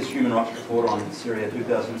did this human rights report on Syria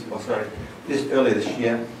earlier this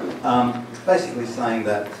year, basically saying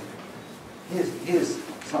that here's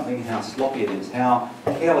something how sloppy it is, how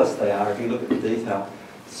careless they are if you look at the detail.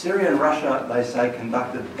 Syria and Russia, they say,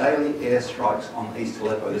 conducted daily airstrikes on East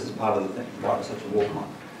Aleppo. This is part of the thing, why it was such a war crime.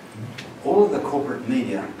 All of the corporate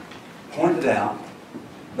media pointed out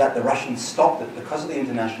that the Russians stopped it because of the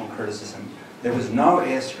international criticism. There was no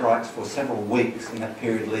airstrikes for several weeks in that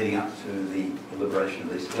period leading up to the liberation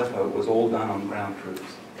of East Aleppo. It was all done on ground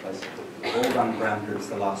troops, basically. It was all done on ground troops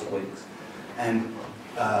the last weeks. And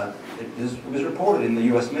it was reported in the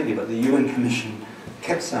US media, but the UN Commission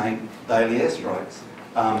kept saying daily airstrikes.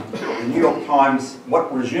 The New York Times,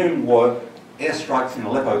 what resumed were airstrikes in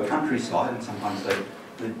Aleppo countryside, and sometimes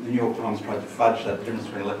the New York Times tried to fudge that difference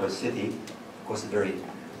between Aleppo city. Of course, a very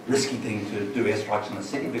risky thing to do airstrikes in the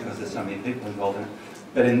city because there's so many people involved in it.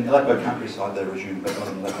 But in Aleppo countryside they resumed, but not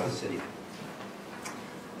in Aleppo city.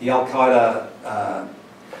 The Al-Qaeda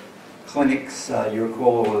clinics, you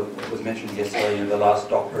recall, was mentioned yesterday, in the last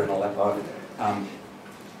doctor in Aleppo.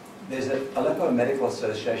 There's an Aleppo Medical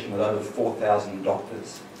Association with over 4,000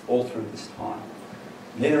 doctors all through this time.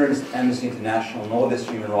 Neither Amnesty International nor this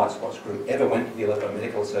Human Rights Watch group ever went to the Aleppo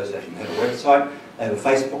Medical Association. They had a website, they had a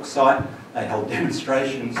Facebook site, they held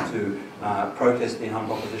demonstrations to protest the armed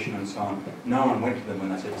opposition and so on. No one went to them when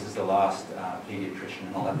they said this is the last paediatrician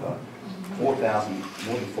in Aleppo. 4,000,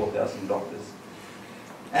 more than 4,000 doctors.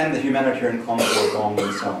 And the humanitarian convoy bombed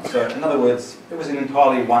and so on. So in other words, it was an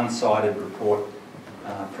entirely one-sided report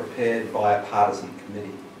prepared by a partisan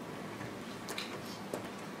committee.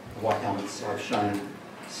 The White Helmets, I've shown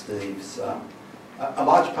Steve's. A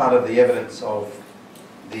large part of the evidence of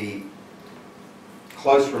the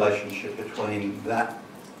close relationship between that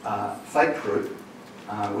fake group,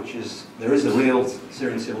 there is a real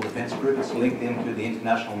Syrian civil defence group. It's linked into the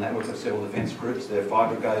international network of civil defence groups. There are Fire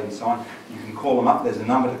Brigade and so on. You can call them up. There's a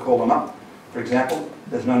number to call them up. For example,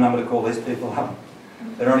 there's no number to call these people up.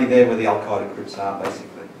 They're only there where the Al-Qaeda groups are,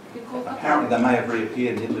 basically. Apparently they may have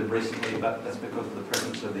reappeared in Idlib recently, but that's because of the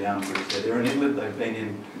presence of the armed groups there. They're in Idlib, they've been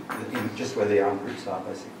in just where the armed groups are,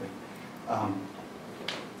 basically.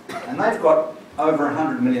 And they've got over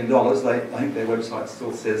 $100 million. I think their website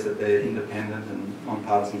still says that they're independent and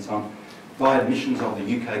non-partisan and so on. By admissions of the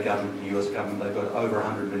UK government and the US government, they've got over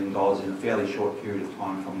 $100 million in a fairly short period of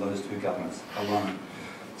time from those two governments alone.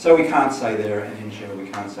 So we can't say they're an NGO, we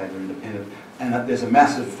can't say they're independent. And there's a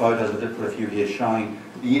massive photos, I did put a few here, showing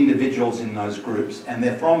the individuals in those groups, and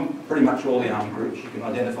they're from pretty much all the armed groups. You can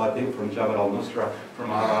identify people from Jabhat al-Nusra, from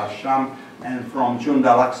Ar-Sham, and from Jund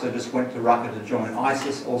al-Aqsa just went to Raqqa to join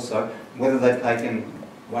ISIS also. Whether they've taken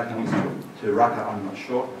white helmets to Raqqa, I'm not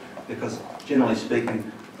sure, because generally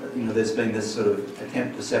speaking, there's been this sort of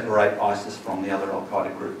attempt to separate ISIS from the other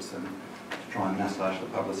Al-Qaeda groups and to try and massage the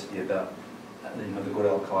publicity about the good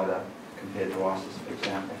Al-Qaeda compared to ISIS, for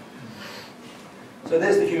example. So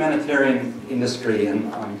there's the humanitarian industry,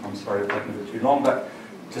 and I'm sorry for taking a bit too long, but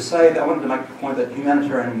to say that I wanted to make the point that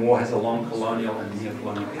humanitarian war has a long colonial and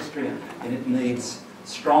neo-colonial history, and it needs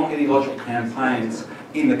strong ideological campaigns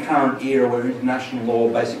in the current era where international law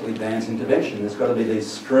basically bans intervention. There's got to be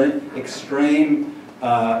these extreme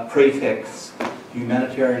pretexts,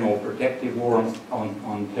 humanitarian or protective war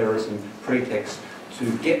on terrorism pretexts,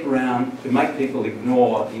 to get round, to make people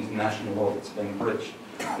ignore the international law that's being breached.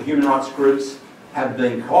 The human rights groups have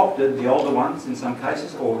been co-opted, the older ones in some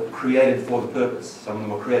cases, or created for the purpose. Some of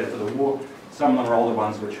them were created for the war, some of them are older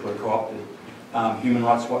ones which were co-opted. Human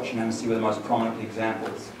Rights Watch and Amnesty were the most prominent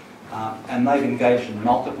examples. And they've engaged in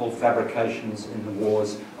multiple fabrications in the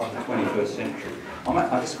wars of the 21st century.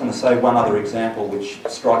 I'm just going to say one other example which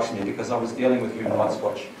strikes me, because I was dealing with Human Rights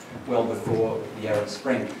Watch well before the Arab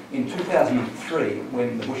Spring. In 2003,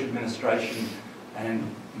 when the Bush administration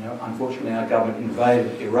and unfortunately our government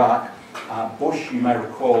invaded Iraq, Bush, you may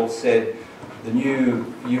recall, said the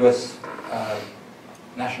new US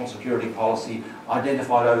national security policy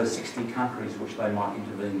identified over 60 countries which they might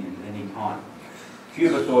intervene in at any time.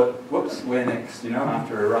 Cuba thought, whoops, we're next,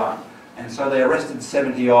 after Iraq. And so they arrested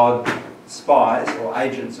 70-odd spies or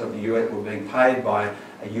agents of the US who were being paid by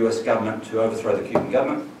a US government to overthrow the Cuban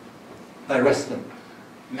government. They arrested them.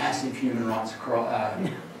 Massive human rights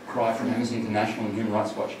cry from Amnesty International and Human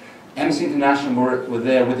Rights Watch. Amnesty International were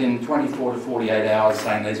there within 24 to 48 hours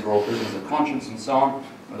saying these were all prisoners of conscience and so on.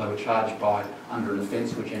 They were charged under an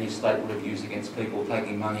offence which any state would have used against people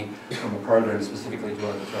taking money from a program specifically to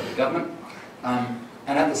overthrow the government.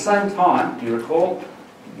 And at the same time, do you recall,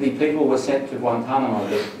 the people were sent to Guantanamo,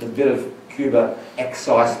 the bit of Cuba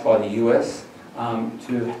excised by the US,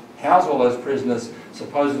 to house all those prisoners,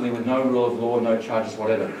 supposedly with no rule of law, no charges,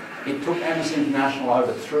 whatever. It took Amnesty International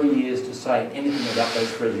over 3 years to say anything about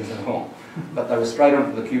those prisoners at all. But they were straight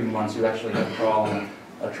on to the Cuban ones who actually had a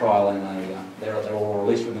trial, and they were all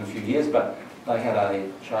released within a few years, but they had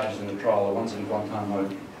charges in the trial. The ones in Guantanamo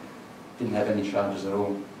didn't have any charges at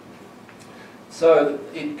all. So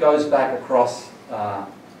it goes back across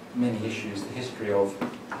many issues, the history of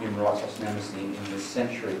human rights and amnesty in this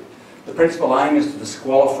century. The principal aim is to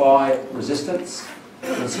disqualify resistance,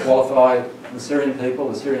 to disqualify the Syrian people.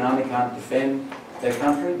 The Syrian army can't defend their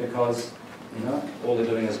country because, all they're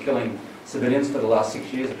doing is killing civilians for the last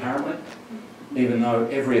 6 years apparently, even though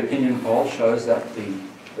every opinion poll shows that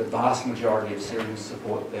the vast majority of Syrians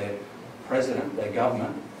support their president, their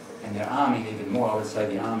government, and their army even more. I would say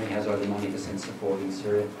the army has over 90% support in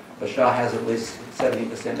Syria. Bashar has at least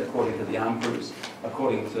 70% according to the armed groups,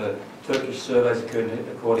 according to Turkish surveys,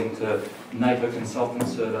 according to NATO consultant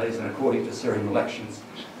surveys, and according to Syrian elections.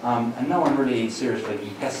 And no one really seriously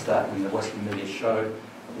contests that, and the Western media showed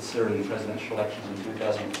the Syrian presidential elections in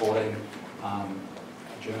 2014.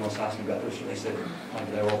 A journalist asked me about this recently, said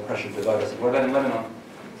maybe they were all pressured to vote. I said, what about in Lebanon?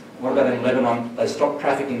 What about in Lebanon? They stopped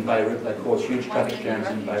traffic in Beirut. They caused huge traffic jams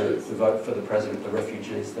in Beirut to vote for the president, the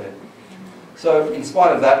refugees there. So in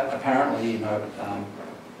spite of that, apparently,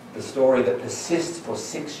 the story that persists for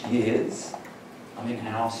 6 years, I mean,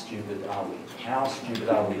 how stupid are we? How stupid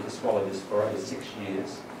are we to swallow this for over 6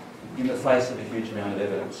 years in the face of a huge amount of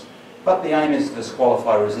evidence? But the aim is to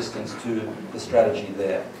disqualify resistance to the strategy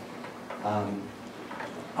there.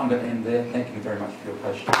 I'm going to end there. Thank you very much for your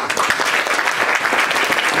patience.